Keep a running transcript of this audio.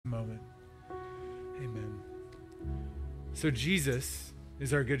So Jesus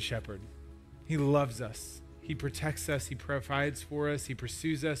is our good shepherd. He loves us. He protects us. He provides for us. He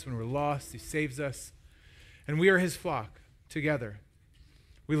pursues us when we're lost. He saves us. And we are his flock together.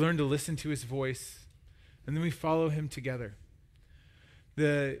 We learn to listen to his voice, and then we follow him together.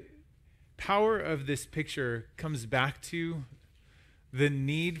 The power of this picture comes back to the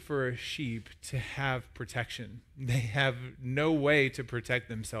need for a sheep to have protection. They have no way to protect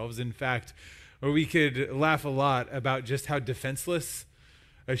themselves. In fact, we could laugh a lot about just how defenseless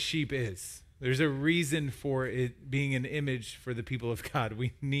a sheep is. There's a reason for it being an image for the people of God.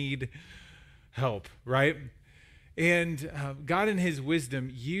 We need help, right? And God in his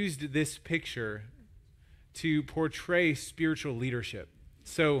wisdom used this picture to portray spiritual leadership.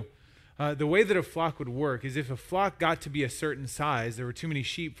 So the way that a flock would work is if a flock got to be a certain size, there were too many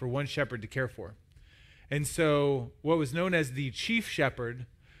sheep for one shepherd to care for. And so what was known as the chief shepherd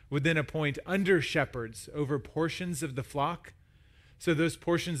would then appoint under shepherds over portions of the flock, so those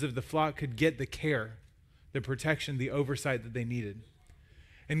portions of the flock could get the care, the protection, the oversight that they needed.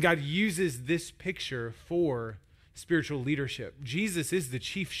 And God uses this picture for spiritual leadership. Jesus is the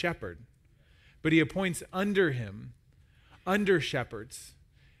chief shepherd, but he appoints under him, under shepherds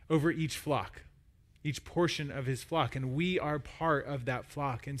over each flock, each portion of his flock, and we are part of that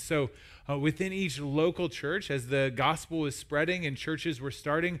flock. And so within each local church, as the gospel was spreading and churches were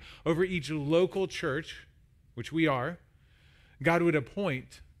starting, over each local church, which we are, God would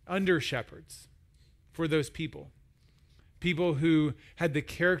appoint under shepherds for those people. People who had the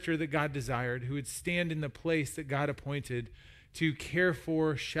character that God desired, who would stand in the place that God appointed to care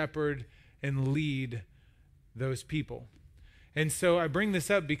for, shepherd, and lead those people. And so I bring this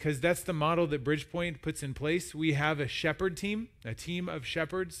up because that's the model that Bridgepoint puts in place. We have a shepherd team, a team of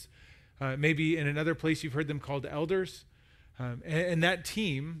shepherds. Maybe in another place you've heard them called elders. And that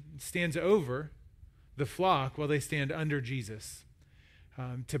team stands over the flock while they stand under Jesus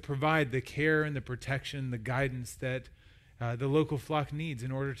to provide the care and the protection, the guidance that the local flock needs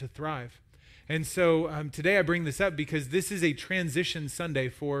in order to thrive. And so today I bring this up because this is a transition Sunday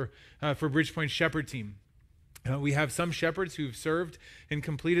for Bridgepoint Shepherd Team. We have some shepherds who've served and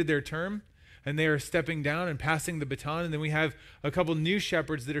completed their term, and they are stepping down and passing the baton. And then we have a couple new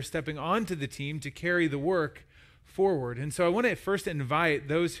shepherds that are stepping onto the team to carry the work forward. And so I want to first invite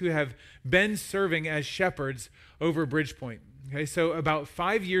those who have been serving as shepherds over Bridgepoint. Okay, so about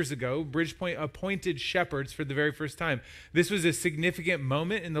 5 years ago, Bridgepoint appointed shepherds for the very first time. This was a significant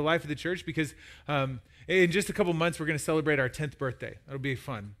moment in the life of the church because in just a couple months, we're going to celebrate our 10th birthday. That'll be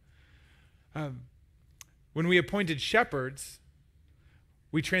fun. When we appointed shepherds,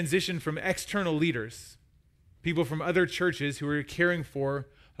 we transitioned from external leaders, people from other churches who were caring for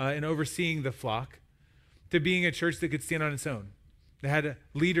and overseeing the flock, to being a church that could stand on its own, that had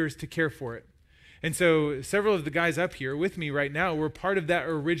leaders to care for it. And so several of the guys up here with me right now were part of that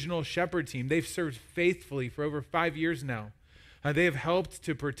original shepherd team. They've served faithfully for over 5 years now. They have helped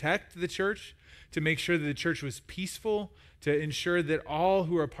to protect the church, to make sure that the church was peaceful, to ensure that all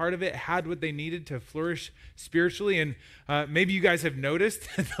who are part of it had what they needed to flourish spiritually. And maybe you guys have noticed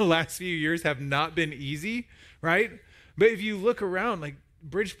that the last few years have not been easy, right? But if you look around, like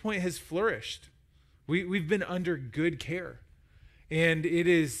Bridgepoint has flourished. We've been under good care. And it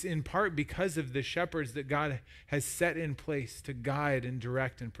is in part because of the shepherds that God has set in place to guide and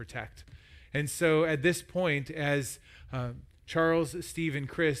direct and protect. And so at this point, as Charles, Steve, and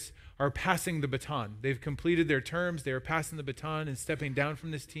Chris are passing the baton. They've completed their terms. They are passing the baton and stepping down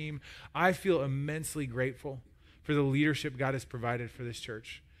from this team. I feel immensely grateful for the leadership God has provided for this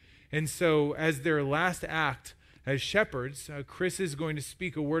church. And so as their last act as shepherds, Chris is going to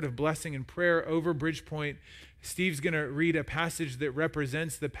speak a word of blessing and prayer over Bridgepoint. Steve's going to read a passage that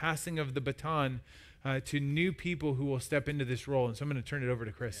represents the passing of the baton to new people who will step into this role. And so I'm going to turn it over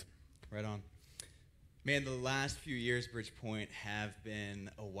to Chris. Yeah, right on. Man, the last few years, Bridgepoint have been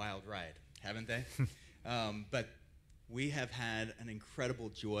a wild ride, haven't they? But we have had an incredible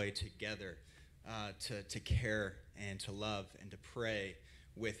joy together to care and to love and to pray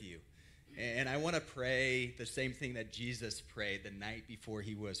with you. And I want to pray the same thing that Jesus prayed the night before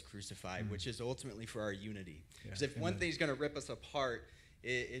he was crucified, which is ultimately for our unity. Because if one thing's going to rip us apart,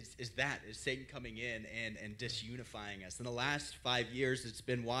 is Satan coming in and disunifying us. In the last 5 years, it's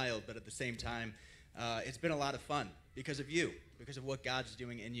been wild, but at the same time, it's been a lot of fun because of you, because of what God's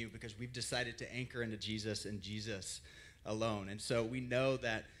doing in you, because we've decided to anchor into Jesus and Jesus alone. And so we know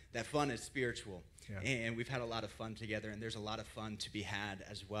that fun is spiritual, and we've had a lot of fun together, and there's a lot of fun to be had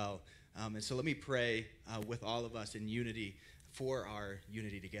as well. And so let me pray with all of us in unity for our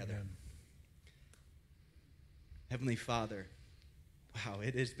unity together. Amen. Heavenly Father, wow,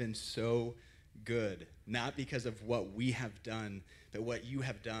 it has been so good, not because of what we have done, but what you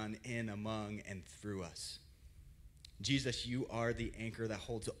have done in, among, and through us. Jesus, you are the anchor that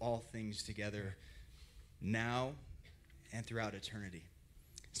holds all things together now and throughout eternity.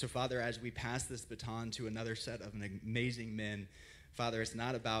 So, Father, as we pass this baton to another set of amazing men, Father, it's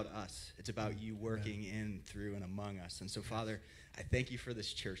not about us. It's about you working in, through, and among us. And so, Father, I thank you for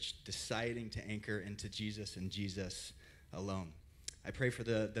this church deciding to anchor into Jesus and Jesus alone. I pray for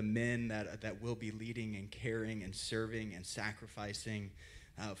the men that will be leading and caring and serving and sacrificing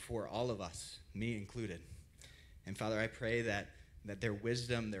for all of us, me included. And Father, I pray that their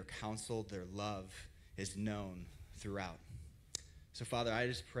wisdom, their counsel, their love is known throughout. So Father, I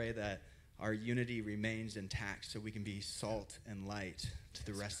just pray that our unity remains intact so we can be salt and light to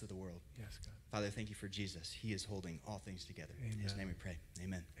the rest of the world. Yes, God. Father, thank you for Jesus. He is holding all things together. Amen. In his name we pray.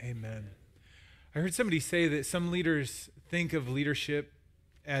 Amen. Amen. I heard somebody say that some leaders think of leadership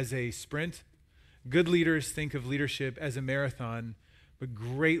as a sprint. Good leaders think of leadership as a marathon, but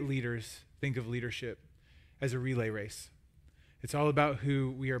great leaders think of leadership as a relay race. It's all about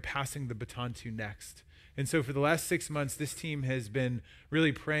who we are passing the baton to next. And so for the last 6 months, this team has been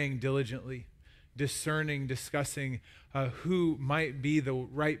really praying diligently, discerning, discussing who might be the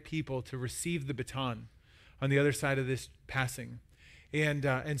right people to receive the baton on the other side of this passing.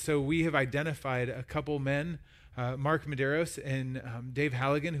 And so we have identified a couple men, Mark Medeiros and Dave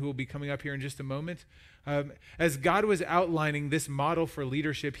Halligan, who will be coming up here in just a moment. As God was outlining this model for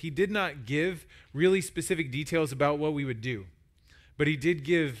leadership, he did not give really specific details about what we would do, but he did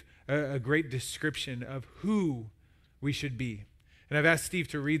give a great description of who we should be. And I've asked Steve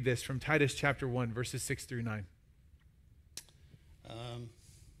to read this from Titus chapter 1, verses 6 through 9.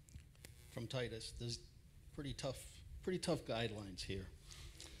 From Titus, there's pretty tough guidelines here.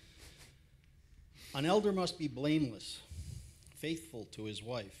 An elder must be blameless, faithful to his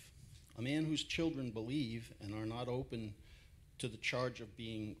wife, a man whose children believe and are not open to the charge of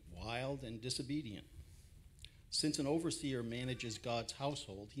being wild and disobedient. Since an overseer manages God's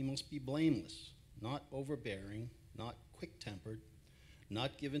household, he must be blameless, not overbearing, not quick-tempered,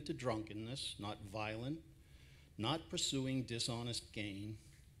 not given to drunkenness, not violent, not pursuing dishonest gain.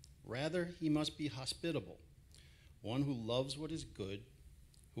 Rather, he must be hospitable, one who loves what is good,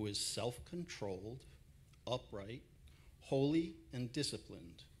 who is self-controlled, upright, holy, and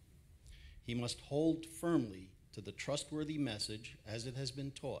disciplined. He must hold firmly to the trustworthy message as it has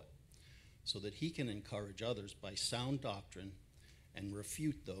been taught, so that he can encourage others by sound doctrine and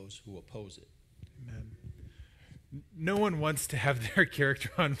refute those who oppose it. Amen. No one wants to have their character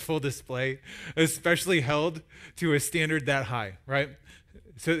on full display, especially held to a standard that high, right?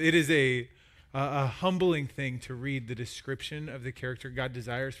 So it is a humbling thing to read the description of the character God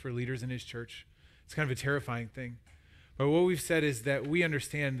desires for leaders in his church. It's kind of a terrifying thing. But what we've said is that we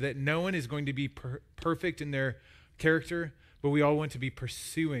understand that no one is going to be perfect in their character, but we all want to be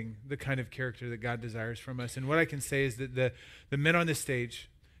pursuing the kind of character that God desires from us. And what I can say is that the men on this stage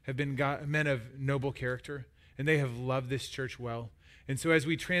have been men of noble character, and they have loved this church well. And so as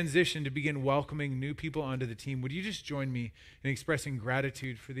we transition to begin welcoming new people onto the team, would you just join me in expressing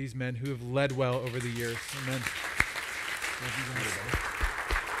gratitude for these men who have led well over the years? Amen. Love you guys.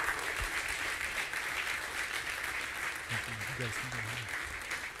 Thank you. You guys can go ahead.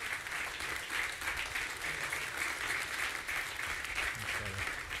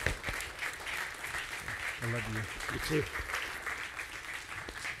 I love you. You too.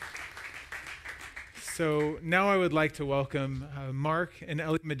 So now I would like to welcome Mark and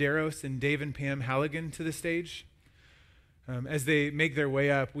Ellie Medeiros and Dave and Pam Halligan to the stage. As they make their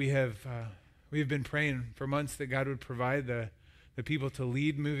way up, we have been praying for months that God would provide the people to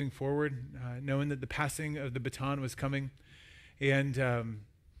lead moving forward, knowing that the passing of the baton was coming. And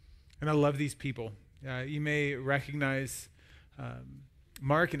I love these people. You may recognize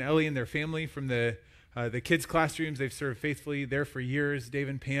Mark and Ellie and their family from the kids' classrooms. They've served faithfully there for years. Dave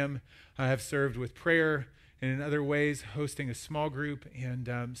and Pam have served with prayer and in other ways, hosting a small group.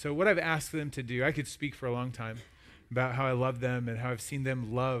 And so what I've asked them to do, I could speak for a long time about how I love them and how I've seen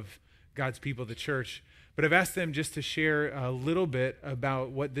them love God's people, the church. But I've asked them just to share a little bit about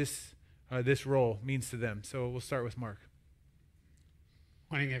what this role means to them. So we'll start with Mark.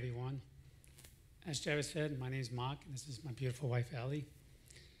 Morning, everyone. As Jared said, my name is Mark, and this is my beautiful wife, Ellie.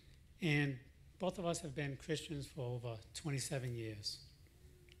 And both of us have been Christians for over 27 years.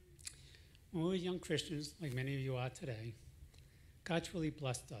 When we were young Christians, like many of you are today, God truly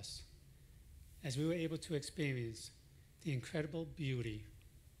blessed us as we were able to experience the incredible beauty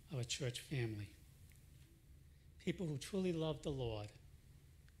of a church family. People who truly loved the Lord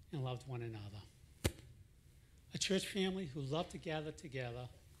and loved one another. A church family who loved to gather together,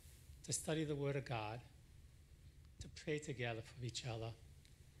 to study the Word of God, to pray together for each other,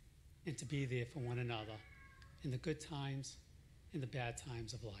 and to be there for one another in the good times and the bad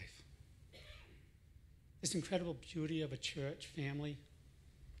times of life. This incredible beauty of a church family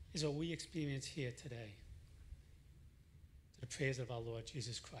is what we experience here today, to the praise of our Lord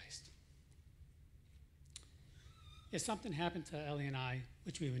Jesus Christ. If something happened to Ellie and I,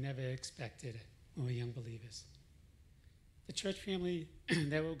 which we would never expected when we were young believers. The church family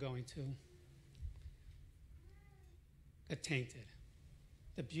that we're going to got tainted.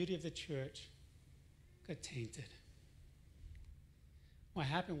 The beauty of the church got tainted. What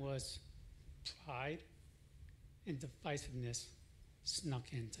happened was pride and divisiveness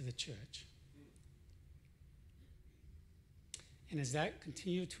snuck into the church. And as that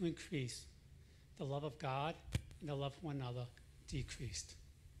continued to increase, the love of God and the love for one another decreased.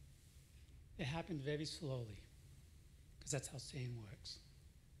 It happened very slowly, because that's how Satan works.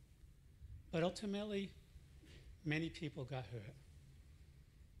 But ultimately, many people got hurt.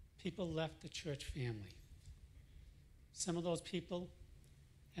 People left the church family. Some of those people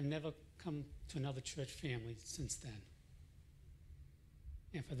have never come to another church family since then.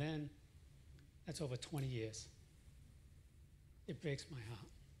 And for them, that's over 20 years. It breaks my heart.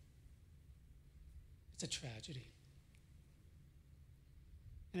 It's a tragedy.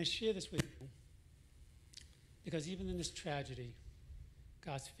 And I share this with you because even in this tragedy,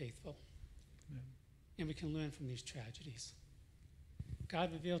 God's faithful. Amen. And we can learn from these tragedies.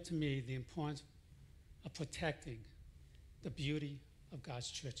 God revealed to me the importance of protecting the beauty of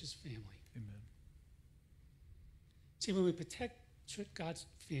God's church's family. Amen. See, when we protect God's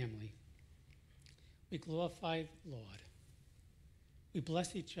family, we glorify the Lord. We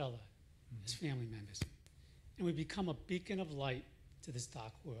bless each other as family members. And we become a beacon of light to this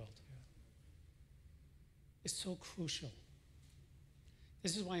dark world. It's so crucial.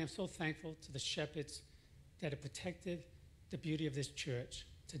 This is why I'm so thankful to the shepherds that have protected the beauty of this church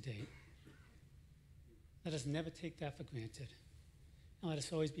to date. Let us never take that for granted. And let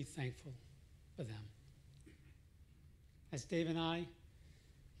us always be thankful for them. As Dave and I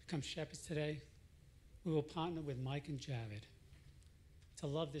become shepherds today, we will partner with Mike and Jared to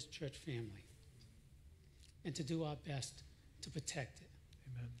love this church family and to do our best to protect it,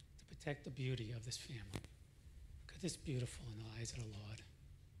 Amen. to protect the beauty of this family, because it's beautiful in the eyes of the Lord.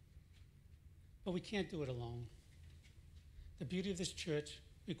 But we can't do it alone. The beauty of this church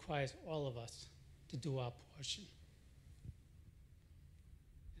requires all of us to do our portion.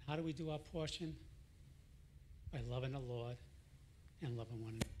 And how do we do our portion? By loving the Lord and loving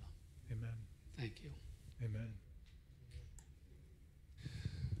one another. Amen. Thank you. Amen.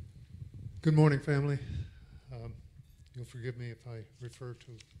 Good morning, family. You'll forgive me if I refer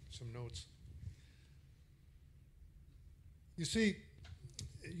to some notes. You see,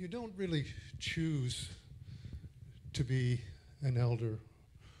 you don't really choose to be an elder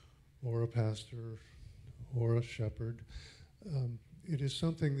or a pastor or a shepherd. It is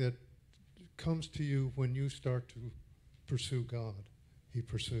something that comes to you when you start to pursue God. He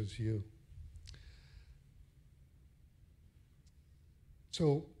pursues you.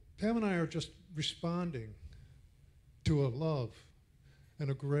 So Pam and I are just responding to a love and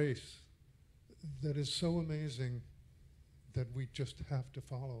a grace that is so amazing that we just have to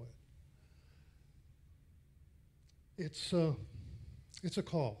follow it. It's a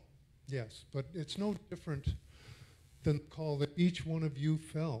call, yes, but it's no different than the call that each one of you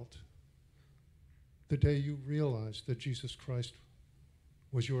felt the day you realized that Jesus Christ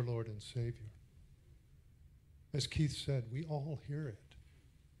was your Lord and Savior. As Keith said, we all hear it.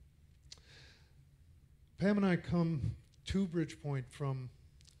 Pam and I come to Bridgepoint from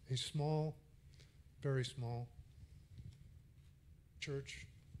a small, very small church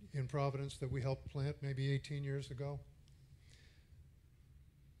in Providence that we helped plant maybe 18 years ago.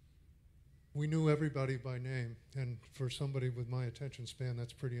 We knew everybody by name, and for somebody with my attention span,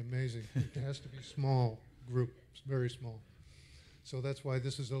 that's pretty amazing. It has to be small group, very small. So that's why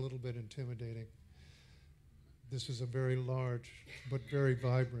this is a little bit intimidating. This is a very large, but very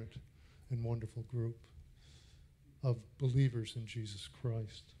vibrant and wonderful group of believers in Jesus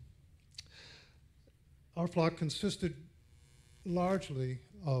Christ. Our flock consisted largely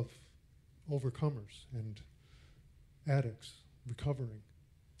of overcomers and addicts recovering.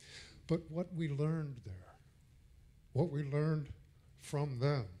 But what we learned there, what we learned from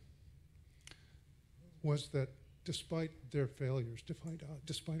them, was that despite their failures,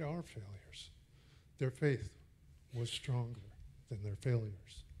 despite our failures, their faith was stronger than their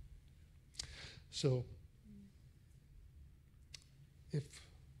failures. So, if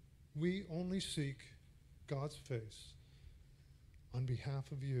we only seek God's face on behalf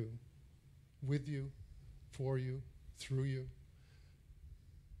of you with you, for you, through you,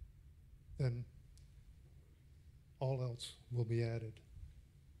 then all else will be added.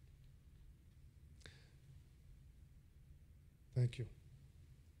 Thank you.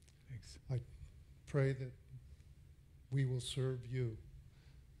 Thanks. I pray that we will serve you.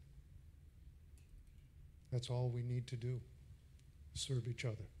 That's all we need to do, serve each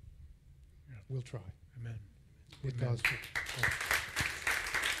other. Yeah. We'll try. Amen. With Amen. God's help.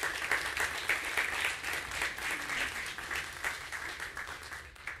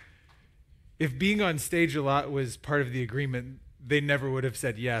 If being on stage a lot was part of the agreement, they never would have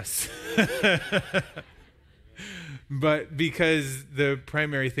said yes. But because the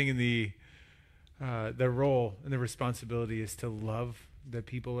primary thing in the role and the responsibility is to love the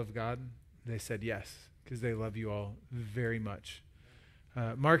people of God, they said yes, because they love you all very much.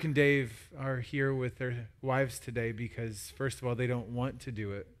 Mark and Dave are here with their wives today because, first of all, they don't want to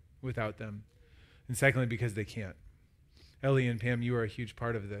do it without them. And secondly, because they can't. Ellie and Pam, you are a huge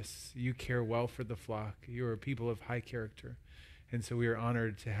part of this. You care well for the flock. You are people of high character. And so we are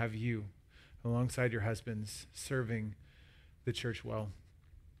honored to have you alongside your husbands serving the church well.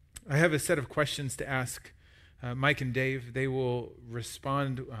 I have a set of questions to ask Mike and Dave. They will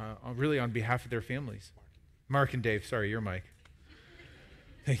respond really on behalf of their families. Mark and Dave, sorry, you're Mike.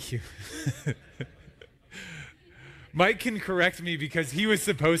 Thank you. Mike can correct me because he was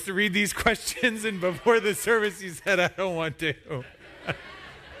supposed to read these questions, and before the service he said, I don't want to.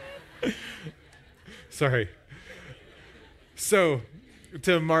 Sorry. So,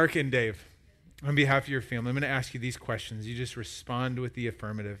 to Mark and Dave, on behalf of your family, I'm going to ask you these questions. You just respond with the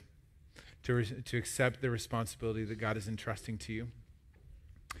affirmative to accept the responsibility that God is entrusting to you.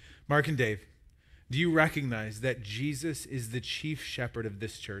 Mark and Dave, do you recognize that Jesus is the chief shepherd of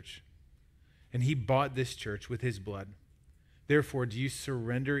this church? And he bought this church with his blood. Therefore, do you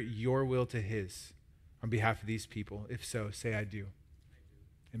surrender your will to his on behalf of these people? If so, say, I do.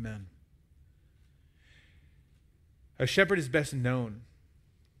 Amen. A shepherd is best known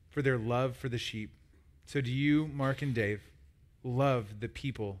for their love for the sheep. So do you, Mark and Dave, love the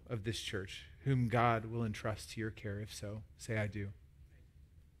people of this church, whom God will entrust to your care? If so, say, I do.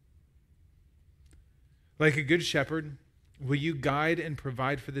 Like a good shepherd, will you guide and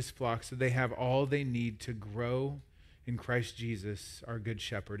provide for this flock so they have all they need to grow in Christ Jesus, our good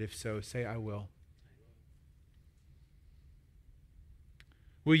shepherd? If so, say, I will.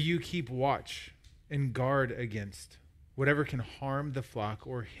 Will you keep watch and guard against whatever can harm the flock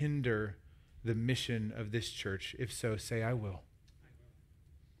or hinder the mission of this church? If so, say, I will.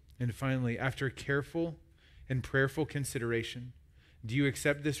 And finally, after careful and prayerful consideration, do you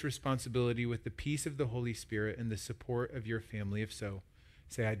accept this responsibility with the peace of the Holy Spirit and the support of your family? If so,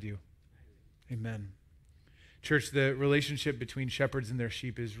 say, I do. Amen. Church, the relationship between shepherds and their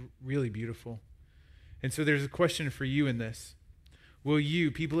sheep is really beautiful. And so there's a question for you in this. Will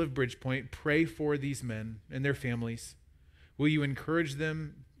you, people of Bridgepoint, pray for these men and their families? Will you encourage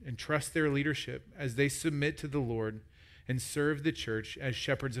them and trust their leadership as they submit to the Lord and serve the church as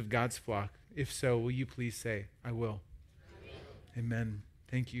shepherds of God's flock? If so, will you please say, I will? Amen.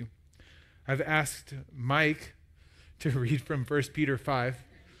 Thank you. I've asked Mike to read from 1 Peter 5.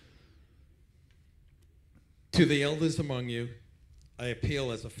 To the elders among you, I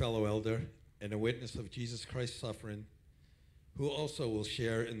appeal as a fellow elder and a witness of Jesus Christ's suffering, who also will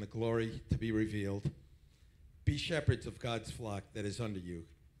share in the glory to be revealed. Be shepherds of God's flock that is under you.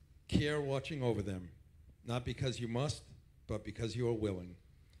 Care watching over them, not because you must, but because you are willing,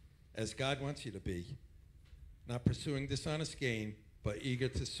 as God wants you to be. Not pursuing dishonest gain, but eager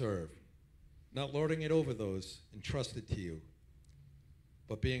to serve. Not lording it over those entrusted to you,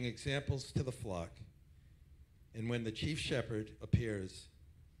 but being examples to the flock. And when the chief shepherd appears,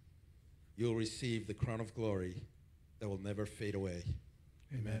 you'll receive the crown of glory that will never fade away.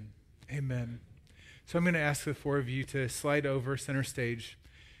 Amen. Amen. So I'm going to ask the four of you to slide over center stage.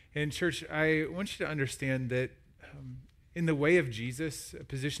 And church, I want you to understand that in the way of Jesus, a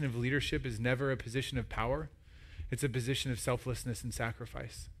position of leadership is never a position of power. It's a position of selflessness and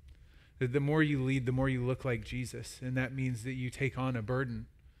sacrifice. That the more you lead, the more you look like Jesus. And that means that you take on a burden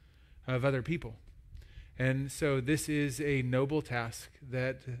of other people. And so this is a noble task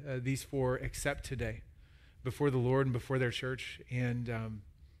that these four accept today before the Lord and before their church. And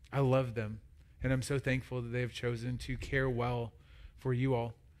I love them. And I'm so thankful that they have chosen to care well for you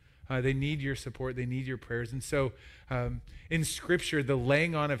all. They need your support. They need your prayers. And so in Scripture, the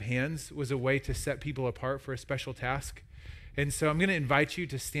laying on of hands was a way to set people apart for a special task. And so I'm going to invite you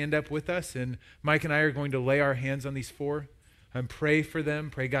to stand up with us. And Mike and I are going to lay our hands on these four and pray for them,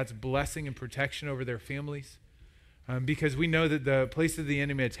 pray God's blessing and protection over their families. because we know that the place of the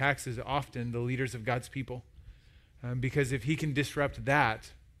enemy attacks is often the leaders of God's people. Because if he can disrupt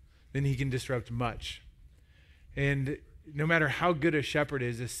that, then he can disrupt much. And no matter how good a shepherd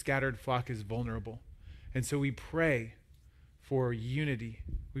is, a scattered flock is vulnerable. And so we pray for unity.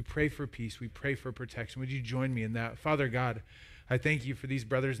 We pray for peace. We pray for protection. Would you join me in that? Father God, I thank you for these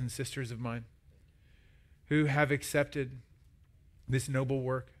brothers and sisters of mine who have accepted this noble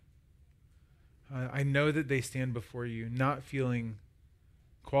work. I know that they stand before you not feeling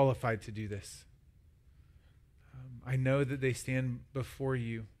qualified to do this. I know that they stand before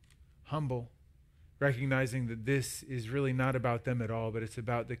you humble, recognizing that this is really not about them at all, but it's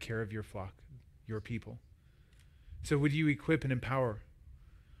about the care of your flock, your people. So would you equip and empower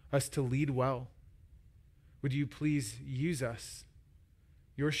us to lead well? Would you please use us,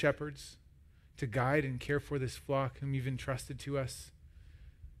 your shepherds, to guide and care for this flock whom you've entrusted to us?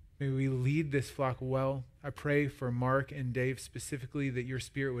 May we lead this flock well. I pray for Mark and Dave specifically that your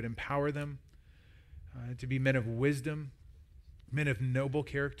Spirit would empower them to be men of wisdom, men of noble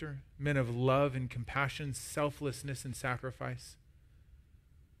character, men of love and compassion, selflessness and sacrifice.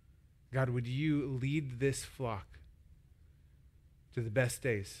 God, would you lead this flock to the best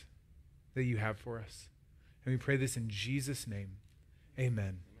days that you have for us? And we pray this in Jesus' name.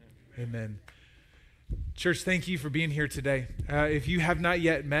 Amen. Amen. Church, thank you for being here today. If you have not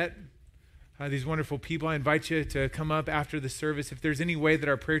yet met these wonderful people, I invite you to come up after the service. If there's any way that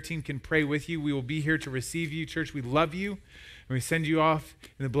our prayer team can pray with you, we will be here to receive you. Church, we love you, and we send you off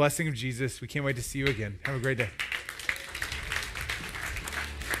in the blessing of Jesus. We can't wait to see you again. Have a great day.